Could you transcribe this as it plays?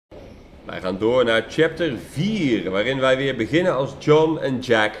Wij gaan door naar chapter 4, waarin wij weer beginnen als John en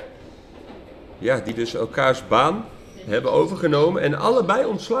Jack. Ja, die dus elkaars baan hebben overgenomen en allebei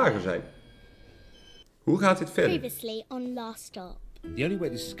ontslagen zijn. Hoe gaat dit verder? Previously on Last Stop. The only way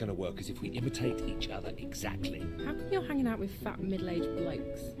this is going to work is if we imitate each other exactly. How come you're hanging out with fat middle-aged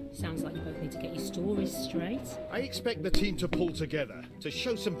blokes? Sounds like you both need to get your stories straight. I expect the team to pull together, to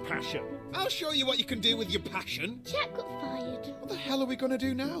show some passion. I'll show you what you can do with your passion. Jack got fired. What the hell are we gonna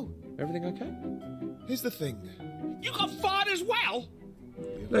do now? Everything okay? Here's the thing. You got fired as well?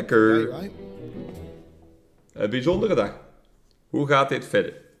 Lekker. Okay, right? Een bijzondere dag. Hoe gaat dit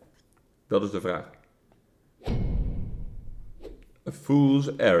verder? Dat is de vraag. A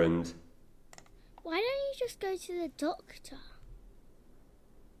fool's errand. Why don't you just go to the doctor?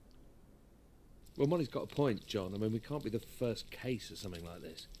 Well, Molly's got a point, John. I mean, we can't be the first case of something like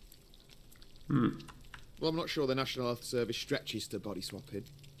this. Well, I'm not sure the National Health Service stretches to body swapping.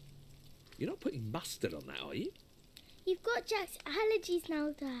 You're not putting mustard on that, are you? You've got Jack's allergies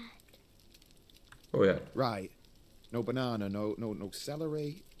now, Dad. Oh ja. Right. No banana, no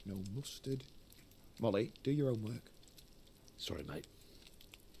celery, no mustard. Molly, do your homework. Sorry, mate.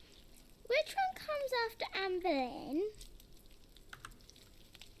 Which one comes after Anne Boleyn?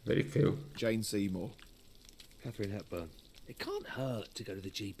 Weet ik veel. Jane Seymour. Catherine Hepburn. It can't hurt to go to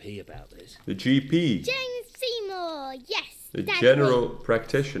the GP about this. De GP. Jane Seymour, yes. The Dad general wins.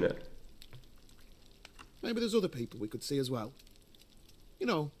 practitioner. Maybe there's other people we could see as well. You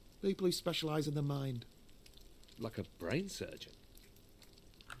know, people who specialise in the mind. Like a brain surgeon.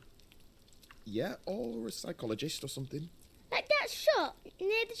 Yeah, or a psychologist or something. Like that shop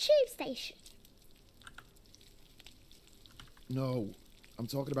near the tube station. No, I'm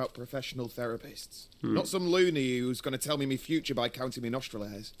talking about professional therapists. Not some loony who's going to tell me my future by counting my nostril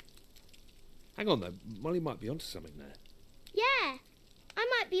hairs. Hang on, though. Molly might be onto something there. Yeah, I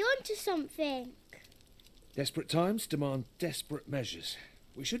might be onto something. Desperate times demand desperate measures.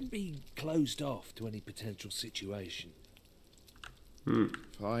 We shouldn't be closed off to any potential situation.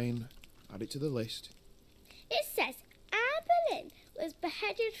 Fine, add it to the list. It says Anne Boleyn was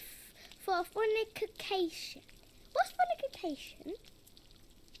beheaded for fornication. What's fornication?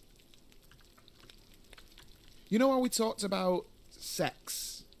 You know how we talked about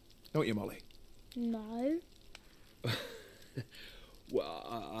sex, don't you, Molly? No.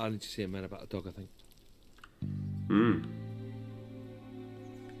 Well, I need to see a man about a dog, I think.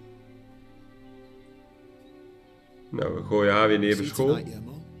 Nou, we gooien haar weer neer bij See you school. tonight, yeah,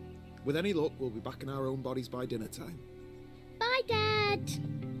 Mom? With any luck, we'll be back in our own bodies by dinner time. Bye, Dad.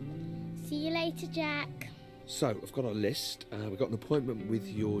 See you later, Jack. So, I've got a list. We've got an appointment with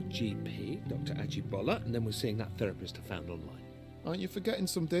your GP, Dr. Ajibola, and then we're seeing that therapist I found online. Aren't you forgetting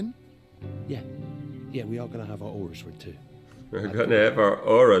something? Yeah. Yeah, we are going to have our auras read too. We're gonna have our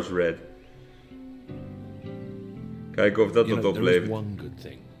auras read. Kijken of dat You wat know, there is oplevert. one good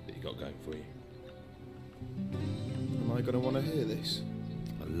thing that you got going for you. Am I going to want to hear this?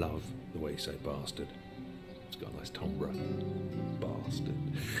 I love the way you say bastard. It's got a nice timbre. Bastard.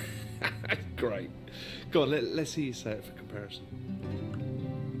 Great. Go on, let's hear you say it for comparison.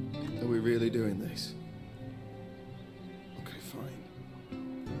 Are we really doing this? Okay, fine.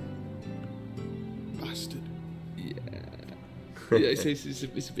 Bastard. Yeah,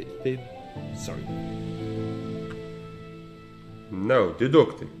 it's a bit thin. Sorry. Nou, de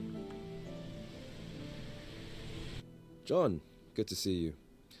dokter. John, good to see you.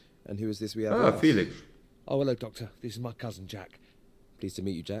 And who is this we have? Ah, with us? Felix. Oh, hello, Doctor. This is my cousin, Jack. Pleased to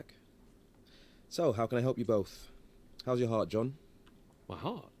meet you, Jack. So, how can I help you both? How's your heart, John? My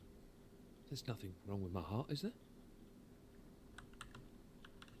heart? There's nothing wrong with my heart, is there?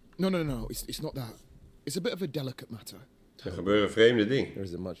 No. It's not that. It's a bit of a delicate matter. Er gebeuren vreemde dingen. There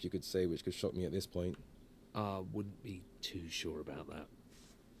isn't much you could say which could shock me at this point. I wouldn't be too sure about that.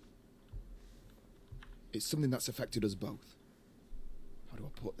 It's something that's affected us both. How do I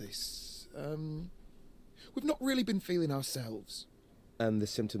put this? We've not really been feeling ourselves. And the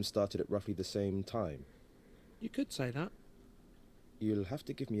symptoms started at roughly the same time. You could say that. You'll have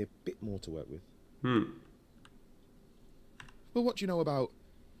to give me a bit more to work with. Well, what do you know about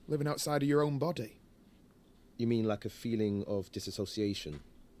living outside of your own body? You mean like a feeling of disassociation?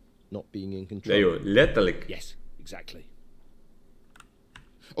 Not being in control? Nee hoor, letterlijk. Yes, exactly.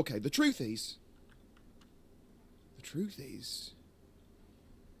 Okay, the truth is,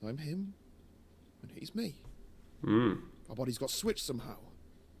 I'm him, and he's me. Our bodies got switched somehow.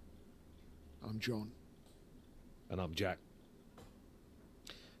 I'm John. And I'm Jack.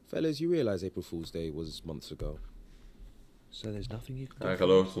 Fellas, you realise April Fool's Day was months ago. So there's nothing you can do. Hij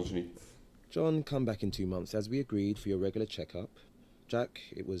gelooft ons niet. John, come back in 2 months as we agreed for your regular checkup. Jack,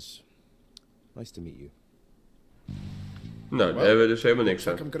 it was Nice to meet you. Nou, daar hebben we dus helemaal niks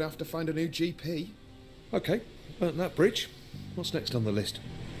Looks like aan. I'm gonna have to find a new GP. Okay, burnt that bridge. What's next on the list?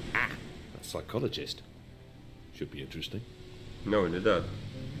 Ah, that psychologist. Should be interesting. Nou, inderdaad.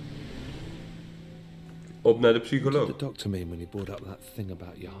 Op naar de What did psycholoog. the doctor mean when he brought up that thing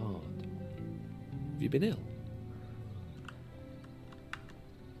about your heart? Have you been ill?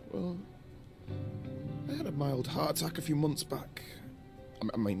 Well, I had a mild heart attack a few months back.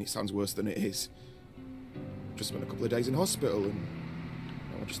 I mean, it sounds worse than it is. Just spent a couple of days in hospital and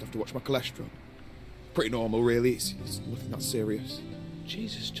now I just have to watch my cholesterol. Pretty normal, really. It's nothing that serious.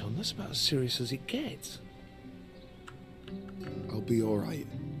 Jesus, John, that's about as serious as it gets. I'll be alright.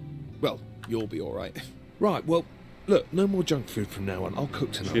 Well, you'll be alright. Right, well, look, no more junk food from now on. I'll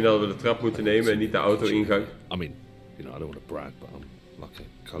cook tonight. Misschien hadden we de trap moeten nemen en niet de auto-ingang. I mean, you know, I don't want to brag, but I'm like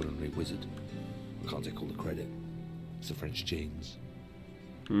a culinary wizard. I can't take all the credit. It's the French genes.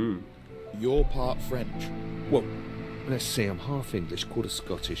 You're part French. Well, let's see, I'm half English, quarter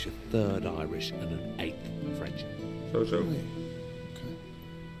Scottish, a third Irish, and an eighth French. Zo. Right. Okay.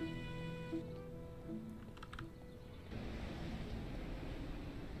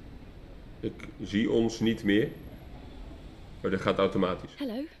 Ik zie ons niet meer. Oh, dat gaat automatisch.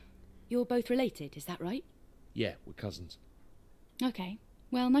 Hello. You're both related, is that right? Yeah, we're cousins. Okay.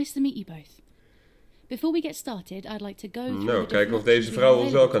 Well, nice to meet you both. Before we get started, I'd like to go through Nou, the kijken of different deze options vrouw we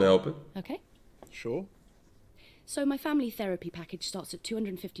ons have wel kan available. helpen. Okay. Sure. So my family therapy package starts at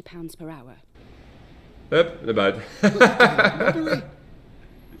 £250 per hour. Hup, naar buiten.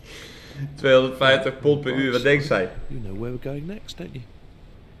 250 pond per uur, wat denkt zij? You know where we're going next, don't you?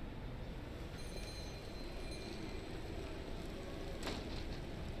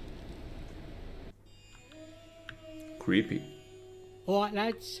 Creepy. Alright,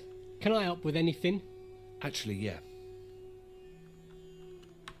 lads. Can I help with anything? Actually, yeah.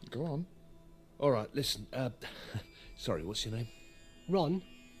 Go on. All right, listen, sorry, what's your name? Ron?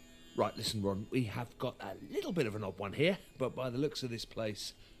 Right, listen, Ron, we have got a little bit of an odd one here, but by the looks of this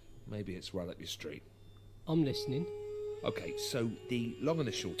place, maybe it's right up your street. I'm listening. Okay, so the long and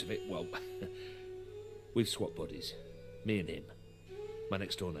the short of it, well, we've swapped bodies. Me and him. My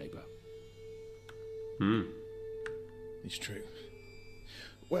next door neighbour. It's true.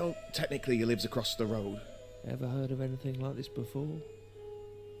 Well, technically he lives across the road. Ever heard of anything like this before?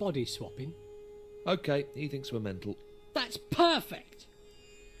 Body swapping. Okay, he thinks we're mental. That's perfect!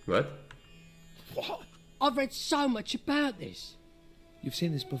 Wat? What? I've read so much about this. You've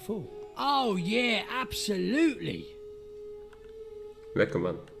seen this before? Oh, yeah, absolutely. Lekker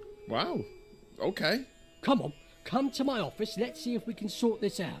man. Wow. Okay. Come on, come to my office. Let's see if we can sort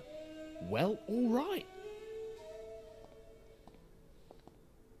this out. Well, all right.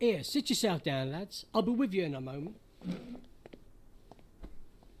 Here, sit yourself down, lads. I'll be with you in a moment.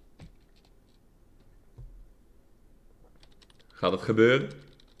 Gaat het gebeuren?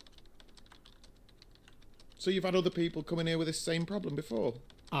 So you've had other people come in here with this same problem before?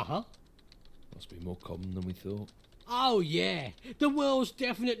 Uh-huh. Must be more common than we thought. Oh, yeah. The world's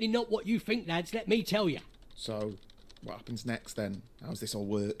definitely not what you think, lads, let me tell you. So, what happens next then? How's this all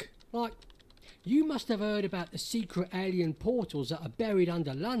work? Like, you must have heard about the secret alien portals that are buried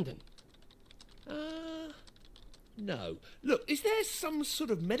under London. No. Look, is there some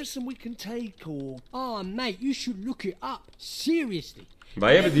sort of medicine we can take, or... Oh, mate, you should look it up. Seriously.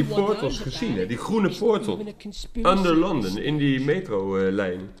 Wij hebben die Everyone portals knows gezien, about hè? it. Die groene It's not portal. even a conspiracy Under at London, this in die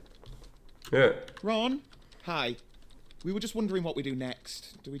metrolijn. Ja. Ron? Hi. We were just wondering what we do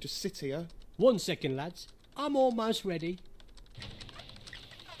next. Do we just sit here? 1 second, lads. I'm almost ready.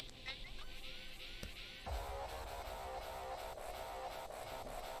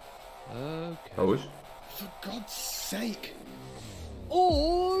 Okay. Oh eens. For God's sake.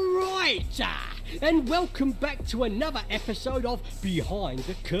 All right, and welcome back to another episode of Behind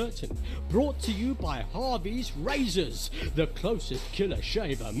the Curtain, brought to you by Harvey's Razors, the closest killer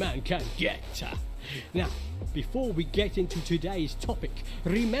shave a man can get. Now, before we get into today's topic,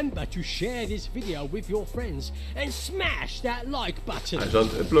 remember to share this video with your friends and smash that like button. Hij is aan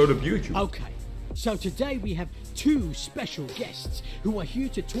het uploaden op YouTube. Okay, so today we have two special guests who are here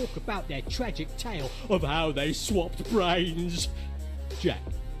to talk about their tragic tale of how they swapped brains. Jack,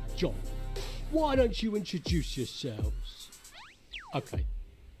 John, why don't you introduce yourselves? Okay,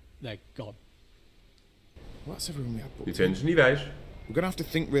 they're gone. Well, that's everyone we had booked Die in. vinden ze niet wijs. We're gonna have to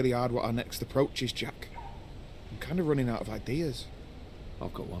think really hard what our next approach is, Jack. I'm kind of running out of ideas.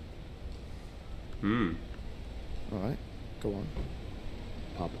 I've got one. Alright, go on.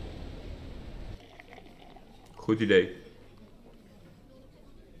 Pub. Goed idee.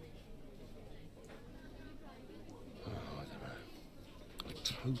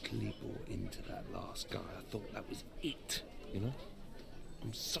 totally bought into that last guy. I thought that was it, you know?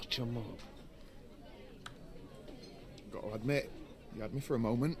 I'm such a mob. Got to admit, you had me for a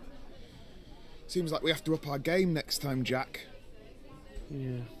moment. Seems like we have to up our game next time, Jack.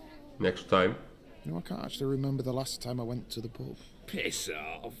 Yeah. Next time. You know, I can't actually remember the last time I went to the pub. Piss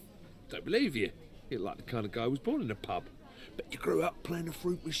off. Don't believe you. You're like the kind of guy who was born in a pub. But you grew up playing the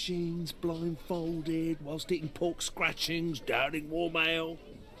fruit machines, blindfolded, whilst eating pork scratchings, downing warm ale.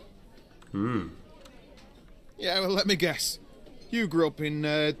 Yeah, well, let me guess. You grew up in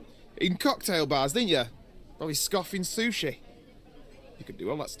cocktail bars, didn't you? Probably scoffing sushi. You could do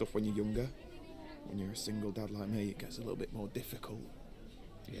all that stuff when you're younger. When you're a single dad like me, it gets a little bit more difficult.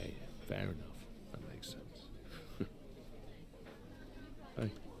 Yeah, fair enough. That makes sense.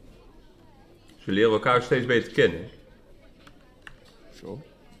 Hey. Ze leren elkaar steeds beter kennen. Sure.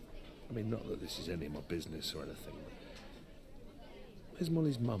 I mean, not that this is any of my business or anything. Where's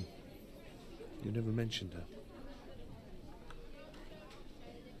Molly's mum? You never mentioned her.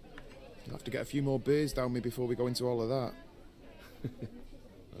 You'll have to get a few more beers down me before we go into all of that.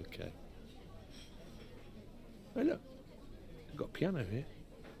 Okay. Hey, look. I've got a piano here.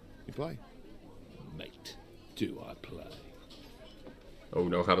 You play? Mate, do I play? Oh,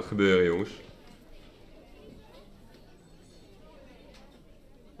 nou gaat het gebeuren, jongens.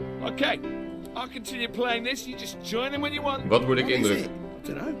 Okay, I'll continue playing this. You just join in when you want. Wat moet ik indrukken? I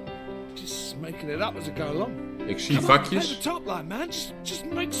don't know. Just making it up as I go along. Ik zie Come on, play vakjes. the top line, man. Just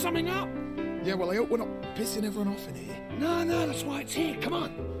make something up. Yeah, well, I hope we're not pissing everyone off in here. No, that's why it's here. Come on.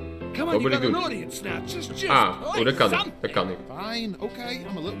 Come on, Wat you've moet ik got an doen? audience now. Just Ah, play oh, dat kan ik. something. Dat kan ik. Fine, okay,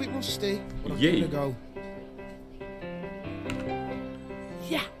 I'm a little bit rusty, but I'll Yay. give it a go.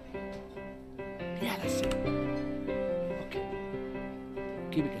 Yeah. Yeah, that's it. Okay.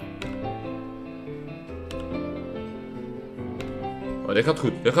 Keep it going. Oh, dit gaat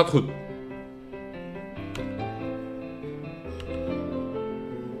goed. Dit gaat goed.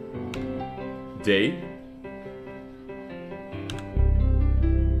 D.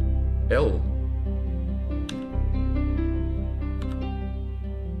 L.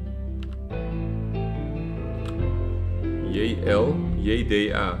 JL,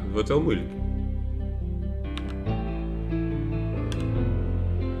 JDA. Het wordt wel moeilijk.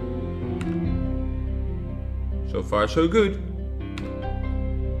 So far so good.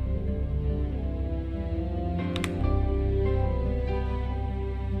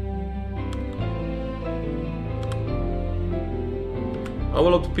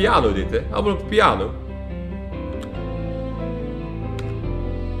 Allemaal op de piano dit, hè? Allemaal op de piano.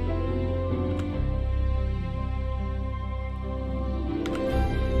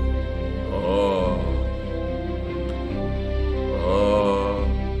 Oh. Oh.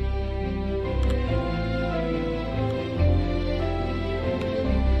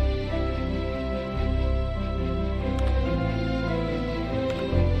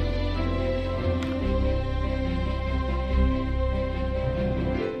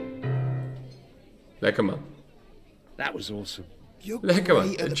 Lekker man. That was awesome. You're Lekker man.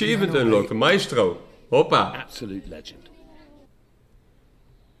 great at the Achievement piano, unlocked. Maestro. Hoppa. Absolute legend.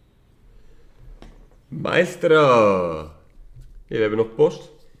 Maestro. Hier, we hebben nog post.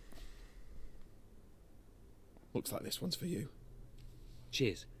 Looks like this one's for you.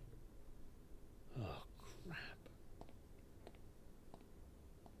 Cheers. Oh, crap.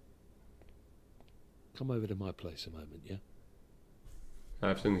 Come over to my place a moment, yeah? Hij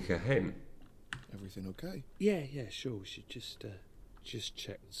heeft een geheim. Everything okay? Yeah, sure. We should just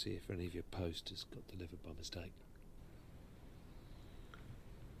check and see if any of your posters got delivered by mistake.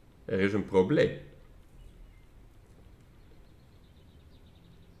 Er is een probleem.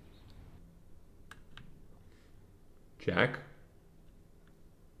 Jack?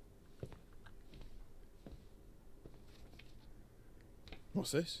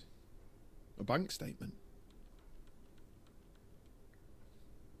 What's this? A bank statement?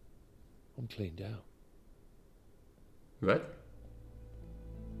 I'm cleaned out. Wat?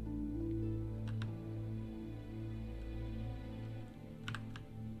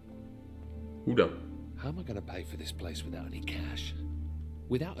 Hoe dan? How am I going to pay for this place without any cash?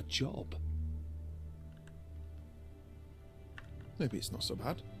 Without a job? Maybe it's not so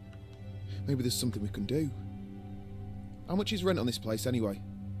bad. Maybe there's something we can do. How much is rent on this place anyway?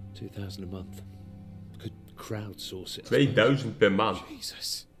 2,000 a month. Could crowdsource it. I suppose. 2000 per maand.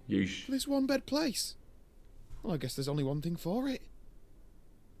 Jesus. Jezus. For this one-bed place? Well, I guess there's only one thing for it.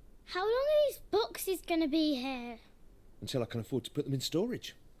 How long are these boxes gonna be here? Until I can afford to put them in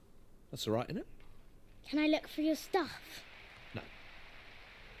storage. That's all right, isn't it? Can I look for your stuff?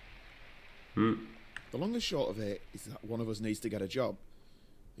 No. The long and short of it is that one of us needs to get a job.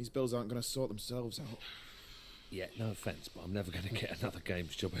 These bills aren't going to sort themselves out. Yeah, no offence, but I'm never going to get another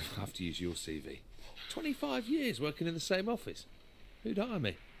games job if I have to use your CV. 25 years working in the same office. Who'd hire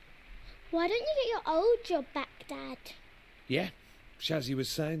me? Why don't you get your old job back, Dad? Yeah, Shazzy was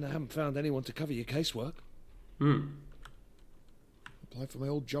saying they haven't found anyone to cover your casework. Apply for my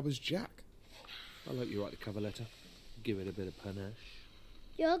old job as Jack. I'll let you write the cover letter. Give it a bit of panache.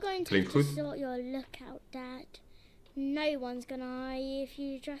 You're going to Klinkt have to goed. sort your look out, Dad. No one's going to hire you if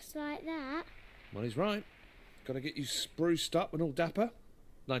you dress like that. Well, he's right. Got to get you spruced up and all dapper.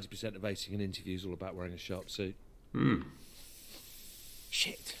 90% of acing an interview is all about wearing a sharp suit.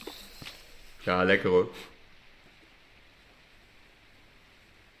 Shit. Ja, lekker hoor.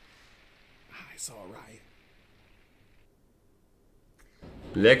 It's alright.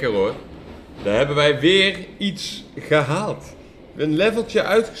 Lekker hoor. Daar hebben wij weer iets gehaald. Een leveltje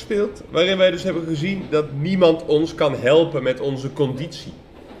uitgespeeld waarin wij dus hebben gezien dat niemand ons kan helpen met onze conditie.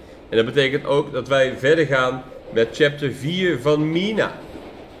 En dat betekent ook dat wij verder gaan met chapter 4 van Mina.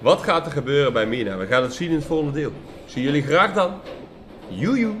 Wat gaat er gebeuren bij Mina? We gaan het zien in het volgende deel. Zie jullie graag dan.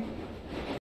 Joejoe.